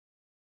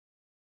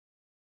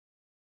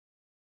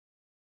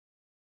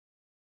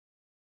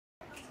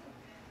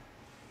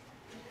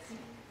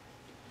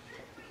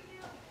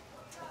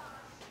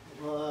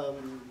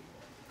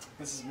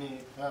This is me.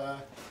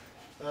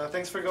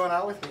 Thanks for going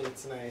out with me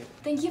tonight.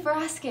 Thank you for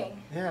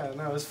asking. Yeah,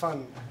 no, it was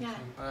fun. Yeah.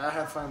 I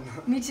had fun.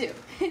 Me too.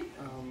 Would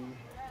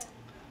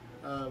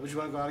you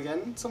want to go out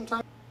again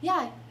sometime?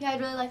 Yeah, I'd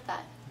really like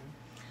that.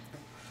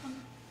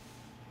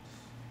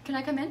 Can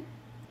I come in?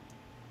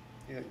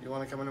 You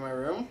want to come into my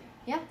room?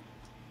 Yeah.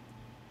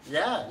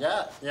 Yeah,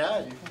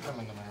 you can come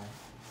into my room.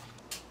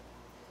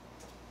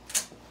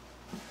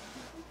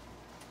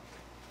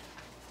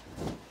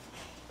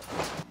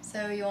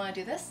 So you want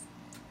to do this?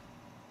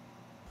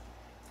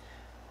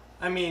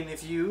 I mean,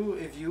 if you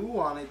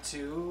wanted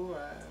to,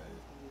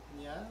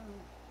 yeah.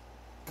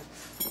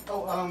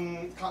 Oh,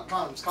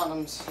 condoms.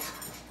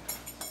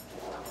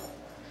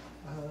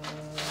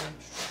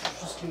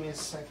 Just give me a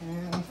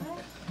second.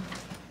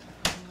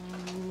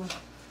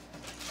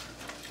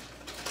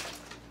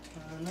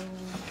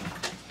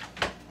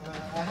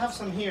 I have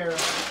some here.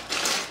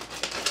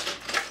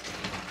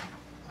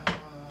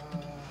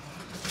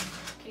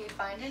 Can you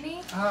find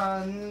any?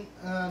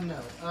 No.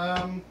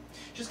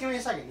 Just give me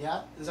a second,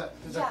 yeah? Is that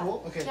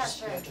cool? Okay, yeah,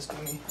 sure. Just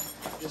give me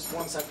just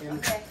 1 second.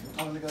 Okay.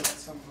 I'm gonna go get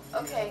some.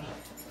 Okay.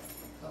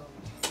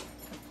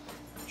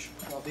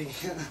 I'll be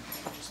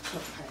just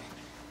put my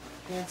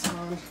pants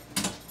on, and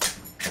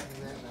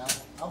then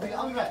I'll be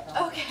back.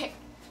 Okay.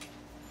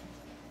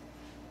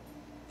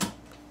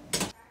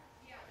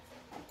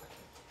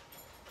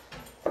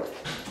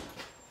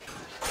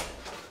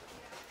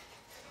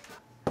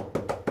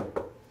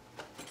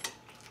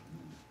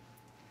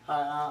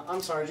 Hi,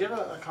 I'm sorry. Do you have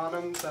a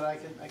condom that I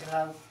could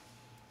have?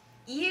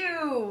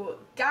 Ew!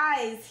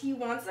 Guys, he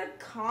wants a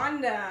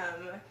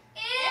condom.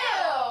 Ew!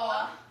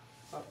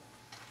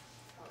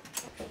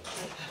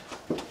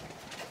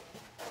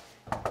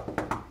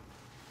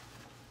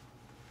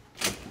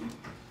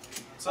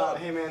 So,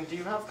 hey man, do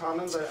you have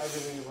condoms? I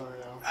really need one right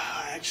now.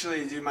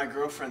 Actually, dude, my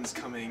girlfriend's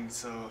coming,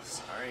 so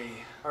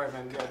sorry. Alright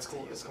man, yeah, it's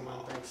cool. It's cool, man.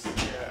 Thanks.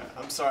 Yeah,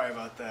 I'm sorry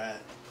about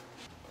that.